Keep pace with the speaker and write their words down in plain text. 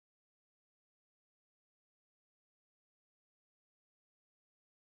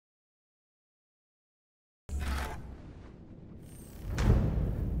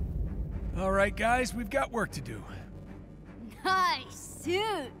All right, guys, we've got work to do. Nice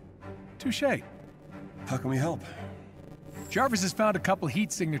suit. Touché. How can we help? J.A.R.V.I.S has found a couple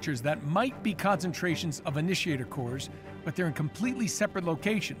heat signatures that might be concentrations of initiator cores, but they're in completely separate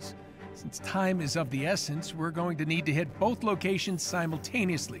locations. Since time is of the essence, we're going to need to hit both locations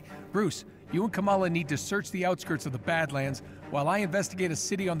simultaneously. Bruce, you and Kamala need to search the outskirts of the Badlands while I investigate a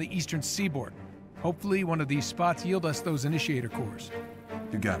city on the eastern seaboard. Hopefully one of these spots yield us those initiator cores.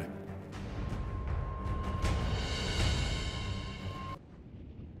 You got it.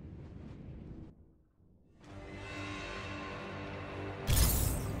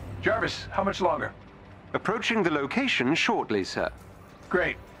 J.A.R.V.I.S, how much longer? Approaching the location shortly, sir.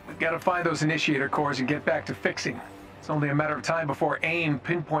 Great. We've got to find those initiator cores and get back to fixing. It's only a matter of time before AIM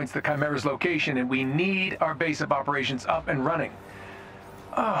pinpoints the Chimera's location, and we need our base of operations up and running.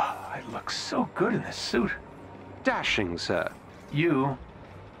 Oh, I look so good in this suit. Dashing, sir. You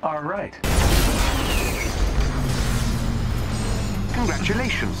are right.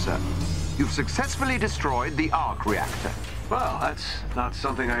 Congratulations, sir. You've successfully destroyed the arc reactor. Well, that's not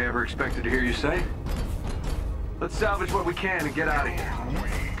something I ever expected to hear you say. Let's salvage what we can and get out of here.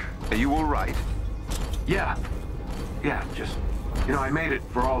 Are you all right? Yeah, just, I made it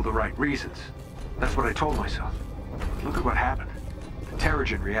for all the right reasons. That's what I told myself. Look at what happened. The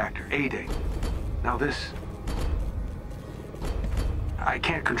Terrigen reactor, A-Day. Now this. I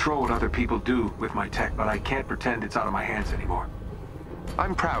can't control what other people do with my tech, but I can't pretend it's out of my hands anymore.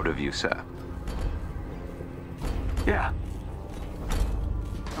 I'm proud of you, sir. Yeah.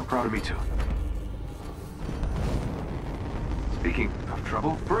 I'm proud of me too. Speaking of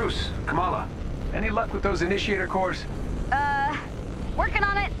trouble, Bruce, Kamala, any luck with those initiator cores? Working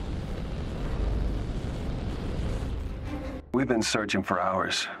on it. We've been searching for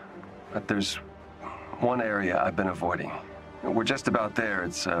hours, but there's one area I've been avoiding. We're just about there.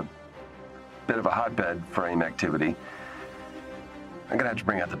 It's a bit of a hotbed for AIM activity. I'm gonna have to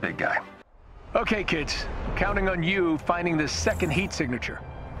bring out the big guy. Okay, kids. I'm counting on you finding this second heat signature.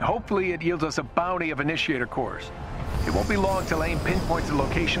 Hopefully it yields us a bounty of initiator cores. It won't be long till AIM pinpoints the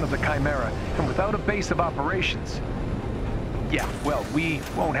location of the Chimera, and without a base of operations, yeah, well, we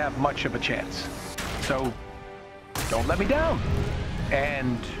won't have much of a chance. So, don't let me down.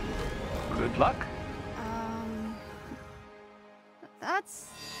 And good luck. That's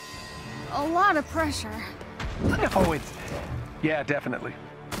a lot of pressure. Oh, yeah, definitely.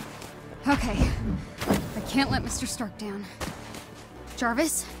 Okay, I can't let Mr. Stark down.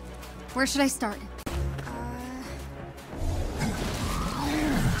 J.A.R.V.I.S, where should I start?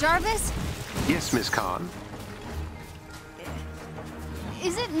 J.A.R.V.I.S? Yes, Miss Khan.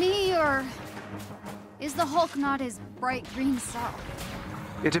 Is it me, or is the Hulk not his bright green self?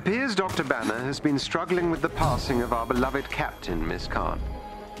 It appears Dr. Banner has been struggling with the passing of our beloved captain, Miss Khan.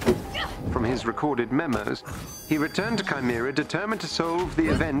 From his recorded memos, he returned to Chimera determined to solve the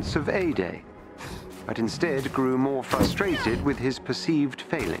events of A-Day, but instead grew more frustrated with his perceived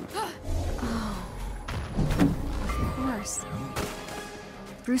failing. Oh. Of course.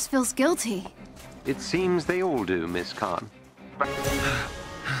 Bruce feels guilty. It seems they all do, Miss Khan.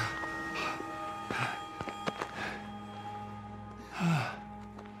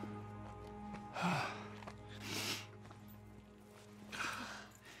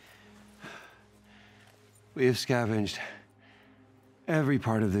 We have scavenged every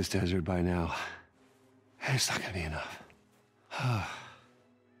part of this desert by now. And it's not gonna be enough. Am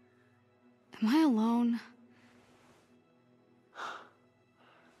I alone?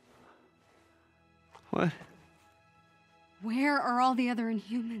 What? Where are all the other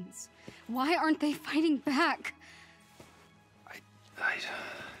Inhumans? Why aren't they fighting back? I've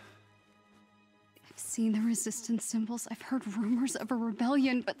seen the resistance symbols. I've heard rumors of a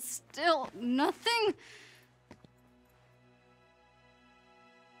rebellion, but still nothing.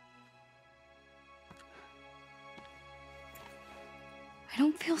 I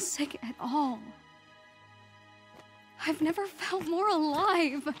don't feel sick at all. I've never felt more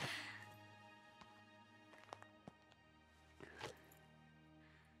alive.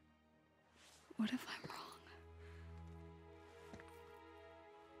 What if I'm wrong?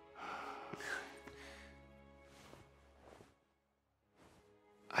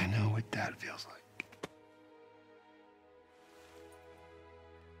 I know what that feels like.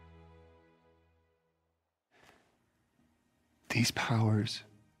 These powers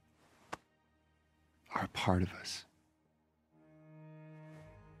are a part of us.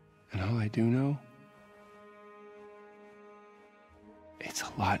 And all I do know, it's a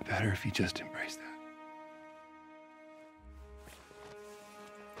lot better if you just embrace that.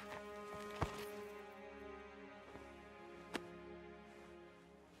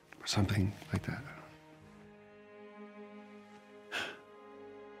 something like that.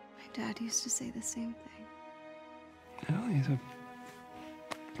 My dad used to say the same thing. Well, he's a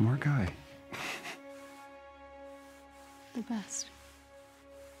smart guy. The best.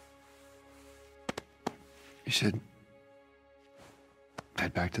 You should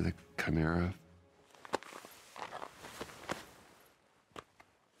head back to the Chimera.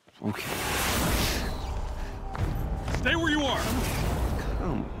 Okay. Stay where you are!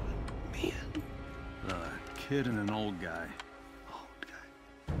 Come on, man. A kid and an old guy. Old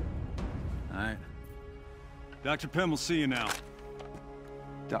guy. All right. Dr. Pym will see you now.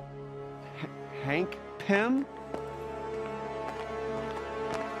 Hank Pym?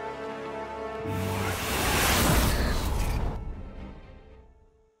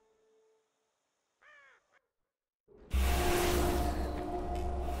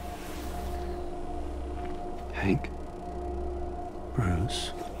 Hank?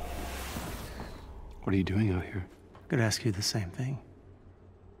 Bruce, What are you doing out here? I could ask you the same thing.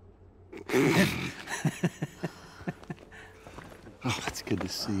 Oh, it's good to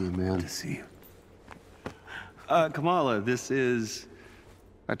see you, man. Good to see you. Kamala, this is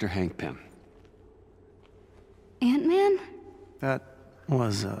Dr. Hank Pym. Ant-Man? That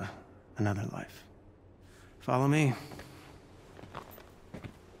was another life. Follow me.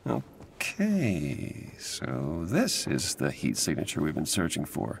 Okay, so this is the heat signature we've been searching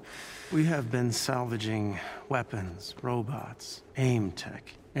for. We have been salvaging weapons, robots, aim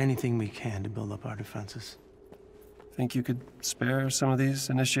tech, anything we can to build up our defenses. Think you could spare some of these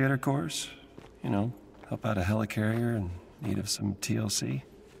initiator cores? You know, help out a helicarrier in need of some TLC?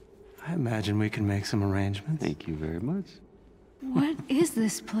 I imagine we can make some arrangements. Thank you very much. What is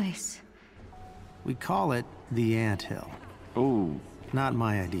this place? We call it the Anthill. Oh, Not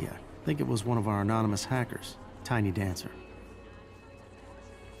my idea. I think it was one of our anonymous hackers, Tiny Dancer.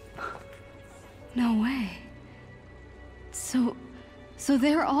 No way. So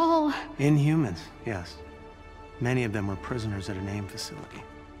they're all... Inhumans, yes. Many of them were prisoners at an AIM facility.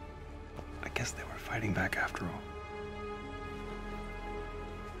 I guess they were fighting back after all.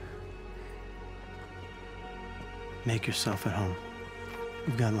 Make yourself at home.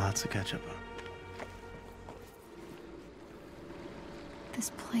 We've got lots to catch up on.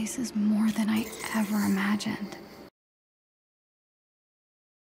 This place is more than I ever imagined.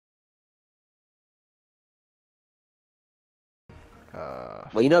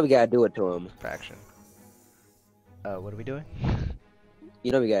 Well, you know we gotta do it to him. Faction. What are we doing?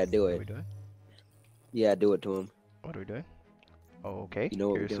 You know we gotta do What are it. we doing? Yeah, do it to him. What are we doing? Oh, okay. You know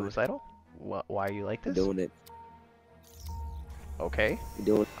what You're we're doing. suicidal? Why are you like this? Doing it. Okay.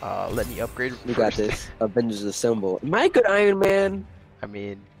 Doing. Let me upgrade We first. got this. Avengers Assemble. Am I a good Iron Man? I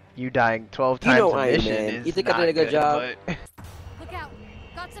mean, you dying 12 You times know a Iron mission Man. is You think I not did a good job? but- Look out!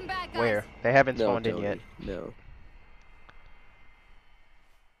 Got some bad guys. Where? They haven't No, spawned in Tony. yet. No.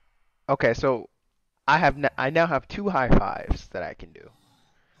 Okay, so I now have 2 high fives that I can do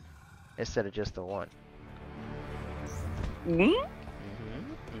instead of just the one. Mm-hmm.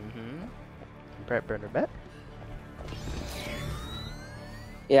 Brett Burner bet.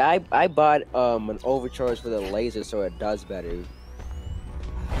 Yeah, I bought an overcharge for the laser so it does better.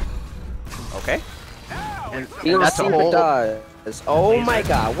 Okay. And You don't that's see a if it whole does. Oh laser. my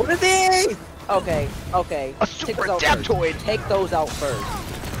god, what are these? Okay, okay. A Take super those out first. adaptoid. Take those out first.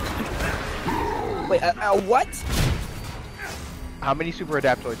 Wait, what? How many super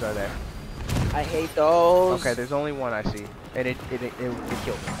adaptoids are there? I hate those. Okay, there's only one I see, and it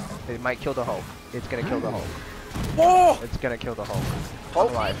killed me. It might kill the Hulk. It's gonna kill the Hulk. Oh! It's gonna kill the Hulk. Oh.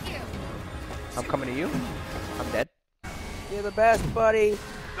 I'm alive. I'm coming to you. I'm dead. You're the best, buddy.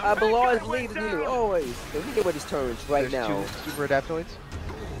 I will always believe in you, always. Let me get with these turns right There's now. 2 super adaptoids.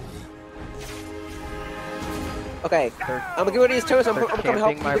 Okay, I'm gonna get rid of these turns. I'm They're gonna help you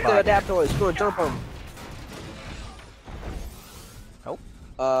camping my with the body. adaptoids. Go and jump them.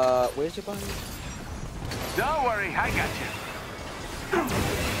 Oh. Where's your body? Don't worry, I got you.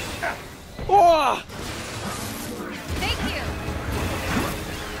 Oh! Thank you!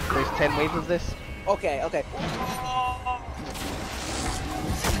 There's 10 waves of this. Okay, okay.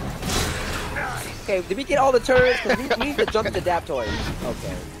 Okay, did we get all the turns? Because we need to jump the adaptoids.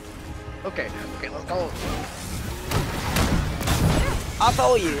 Okay. Okay, let's go. I'll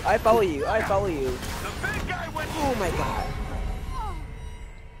follow you. I follow you. I follow you. Oh my god.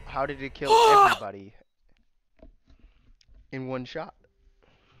 How did it kill everybody in one shot?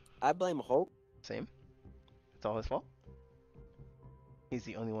 I blame Hulk. Same. It's all his fault. He's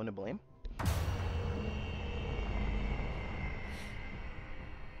the only one to blame.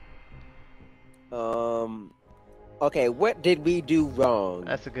 Okay, what did we do wrong?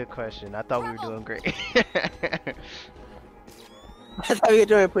 That's a good question. I thought we were doing great. I thought we were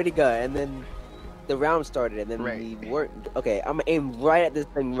doing pretty good, and then the round started, and then Right. we weren't. Okay, I'm gonna aim right at this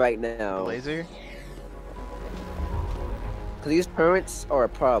thing right now. The laser? Because these turrets are a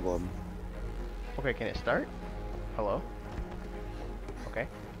problem. Okay, can it start? Hello? Okay.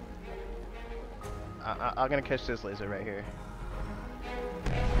 I'm gonna catch this laser right here.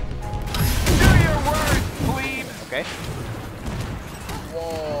 Do your worst, please. Okay.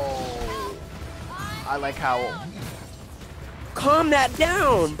 Whoa. I like how... Calm that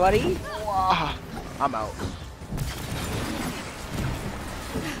down, buddy. Wow. I'm out.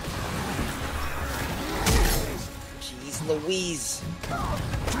 Jeez Louise.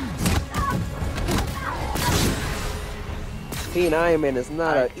 Being Iron Man is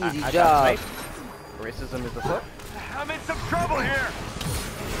not an easy I job. Racism is afoot. I'm in some trouble here.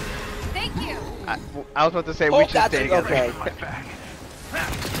 Thank you. I was about to say Oh, we should that's stay together. okay. My back.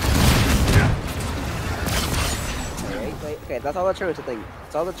 Wait, okay, that's all the turrets, I think.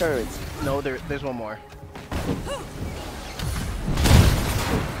 That's all the turrets. No, there's one more.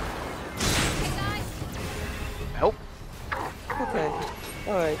 Help. Okay,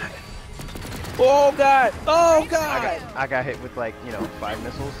 alright. Oh god! Oh god! I got hit with like, 5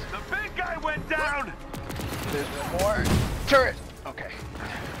 missiles. The big guy went down. There's one more. Turret! Okay.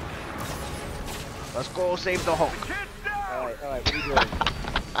 Let's go save the Hulk. Kid's down. Alright, what are you doing?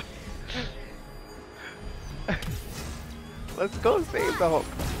 Let's go save the Hulk.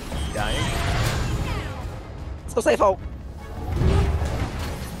 Dying? Let's go save Hulk.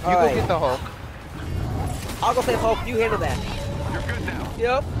 You go get the Hulk. I'll go save Hulk, you handle that. You're good now.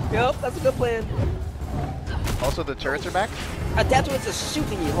 Yep, that's a good plan. Also, the turrets are back. That's what's just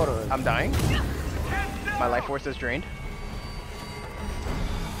shooting you, hold on. I'm dying. My life force is drained.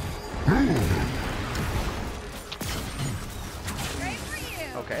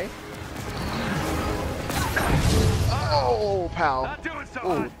 Okay. Oh, pal. Not doing so Ooh,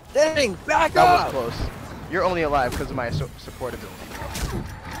 hot. Dang, back that up! was close. You're only alive because of my support ability.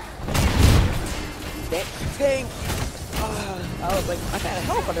 Dang. I was like, I gotta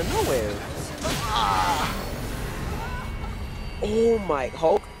help out of nowhere. Oh my,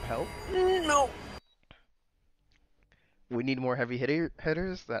 Hulk. Help? No. We need more heavy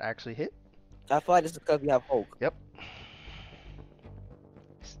hitters that actually hit. I feel like this is because we have Hulk. Yep.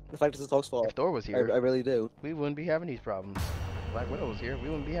 I feel like this is Hulk's fault. If Thor was here, I really do. we wouldn't be having these problems. Black Widow was here, we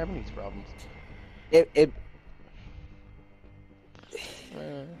wouldn't be having these problems. If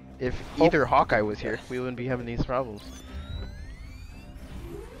either Hawkeye was here, we wouldn't be having these problems.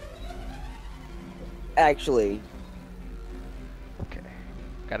 Actually. Okay.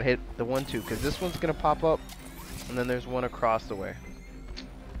 Gotta hit the 1-2, because this one's gonna pop up, and then there's one across the way.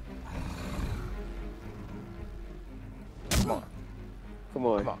 Come on. Come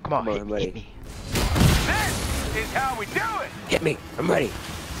on, I'm ready. hit me. This is how we do it. Hit me, I'm ready.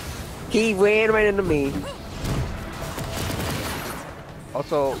 He ran right into me.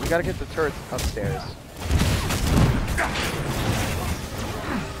 Also, we gotta get the turrets upstairs.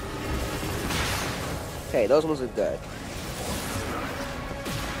 Okay, those ones are good.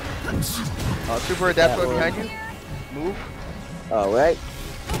 Super Adaptoid behind you. Move. Alright.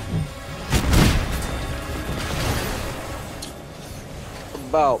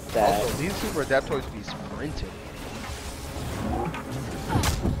 About that. Also, these Super Adaptoids be sprinting.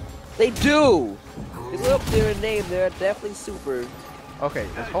 They do! They live up to their name, they're definitely super. Okay,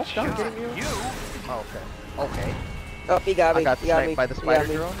 is Hulk done getting you? You. Oh, okay. Okay. Oh, he got me. I got he got sniped me. by the he got spider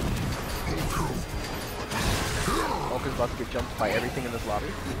me. drone. Hulk is about to get jumped by everything in this lobby.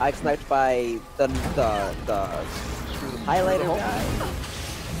 I sniped by the highlighter Hulk. guy.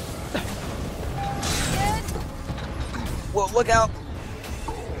 Well, look out!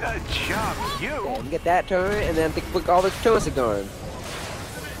 Good job, you. Okay, we get that turn, and then look, all the turns are gone.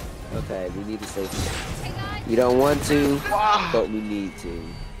 Okay, we need to save him. We don't want to, but we need to.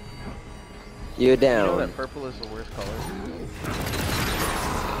 You're You down. know that purple is the worst color.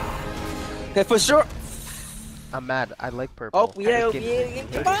 Okay, for sure. I'm mad. I like purple. Oh, yeah, Just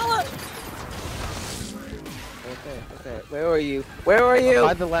give- yeah. Okay. Where are you? Where are you?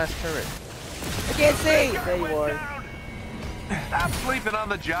 By the last turret. I can't see. There you are. Stop sleeping on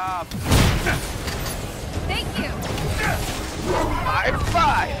the job. Thank you. High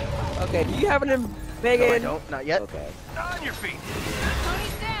five! Okay, do you have an No, I Megan? don't. Not yet. Okay. On your feet.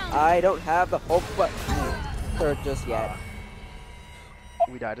 Tony's down. I don't have the Hulk button just yet.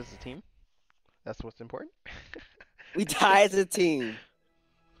 We died as a team. That's what's important. We die as a team.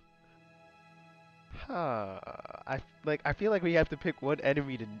 I feel like we have to pick one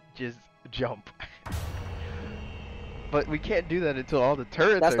enemy to just jump. But we can't do that until all the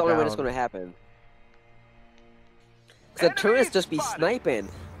turrets That's are the only way down. that's gonna happen. The turrets just be sniping,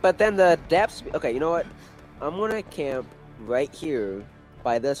 but then the depths. Okay, you know what? I'm gonna camp right here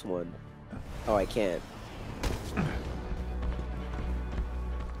by this one. Oh, I can't.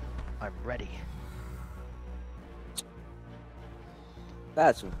 I'm ready.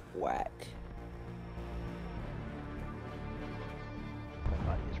 That's whack. My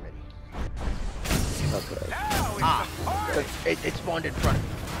body is ready. Okay. Ah! It spawned in front of me.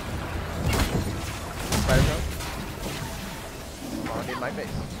 Spider-Man? Spawned in my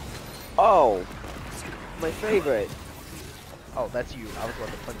face. Oh! My favorite. Oh, that's you. I was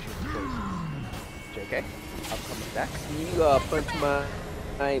going to punch you in the face. JK, I'm coming back.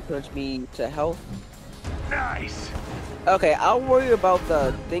 You punch me to health. Nice. Okay, I'll worry about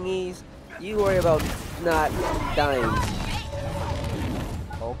the thingies. You worry about not dying.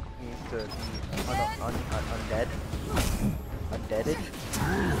 Hulk needs to be undead. Undeaded.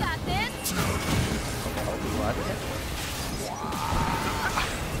 You got this. Okay, Hulk is alive again.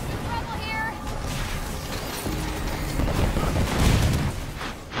 Trouble here.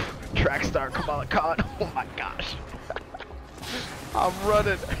 Track star Kamala Khan. Oh my gosh. I'm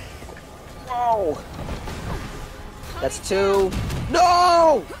running. Whoa! That's 2.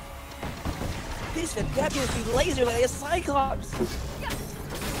 No! These Fabians be laser like a Cyclops.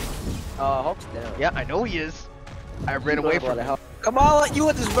 Hulk's down. Yeah, I know he is. I ran away from him. Come on, you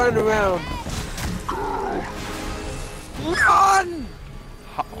were just running around. Run!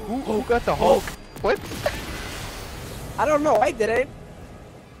 Who got the Hulk? What? I don't know. I didn't.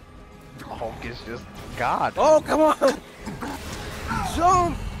 Hulk is just God. Oh, come on!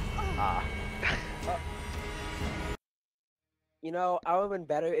 Jump! Ah. You know, I would have been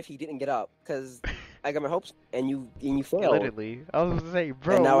better if he didn't get up, cause I got my hopes, and you failed. Literally, I was gonna say,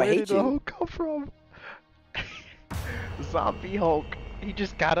 bro, and now where I hate did the you. Hulk come from? Zombie Hulk. He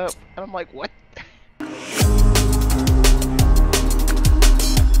just got up, and I'm like, what?